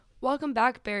Welcome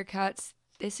back, Bearcats.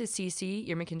 This is Cece,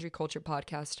 your McKendree Culture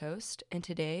podcast host, and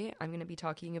today I'm going to be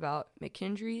talking about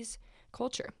McKendree's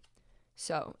culture.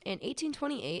 So, in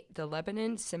 1828, the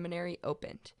Lebanon Seminary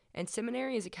opened, and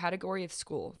seminary is a category of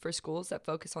school for schools that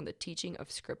focus on the teaching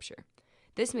of Scripture.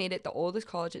 This made it the oldest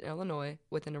college in Illinois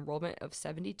with an enrollment of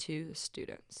 72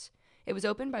 students. It was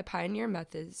opened by pioneer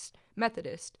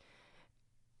Methodist.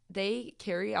 They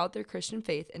carry out their Christian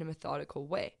faith in a methodical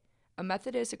way. A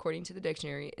Methodist, according to the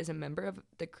dictionary, is a member of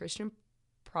the Christian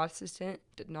Protestant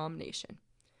denomination.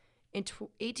 In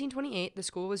 1828, the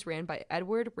school was ran by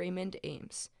Edward Raymond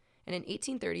Ames, and in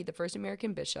 1830, the first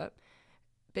American bishop,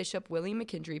 Bishop William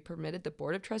McKendree, permitted the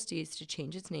Board of Trustees to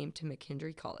change its name to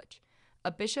McKendree College. A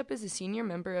bishop is a senior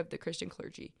member of the Christian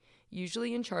clergy,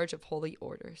 usually in charge of holy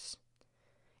orders.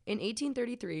 In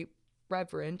 1833,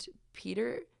 Reverend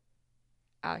Peter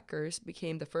Akers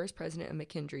became the first president of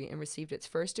McKendree and received its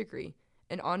first degree,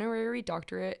 an honorary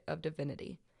doctorate of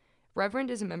divinity. Reverend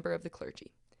is a member of the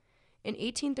clergy. In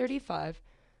 1835,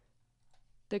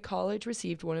 the college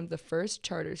received one of the first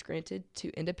charters granted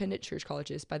to independent church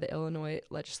colleges by the Illinois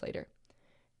legislature.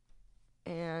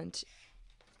 And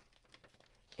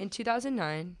in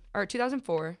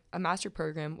 2004, a master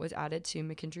program was added to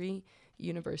McKendree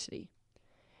University.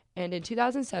 And in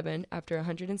 2007, after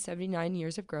 179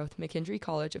 years of growth, McKendree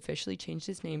College officially changed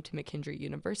its name to McKendree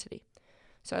University.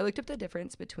 So I looked up the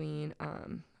difference between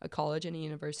a college and a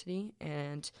university,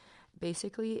 and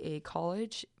basically a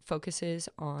college focuses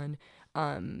on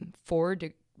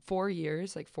 4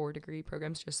 years, like 4-degree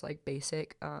programs, just like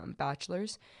basic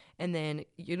bachelor's, and then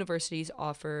universities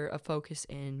offer a focus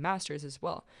in master's as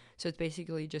well. So it's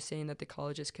basically just saying that the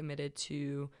college is committed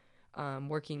to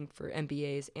working for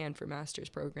MBAs and for master's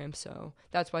programs, so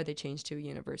that's why they changed to a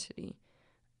university.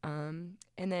 And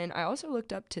then I also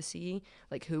looked up to see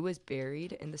like who was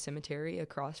buried in the cemetery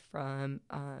across from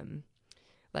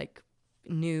like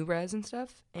New Res and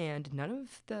stuff, and none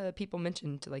of the people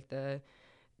mentioned like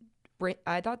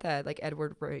I thought that like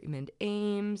Edward Raymond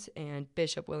Ames and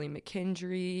Bishop William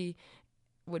McKendree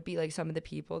would be like some of the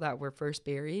people that were first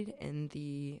buried in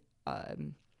the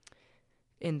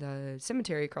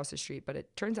cemetery across the street, but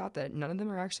it turns out that none of them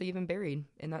are actually even buried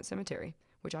in that cemetery,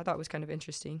 which I thought was kind of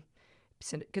interesting,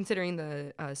 considering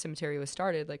the cemetery was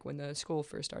started like when the school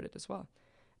first started as well.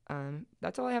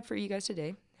 That's all I have for you guys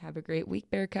today. Have a great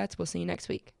week, Bearcats. We'll see you next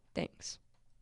week. Thanks.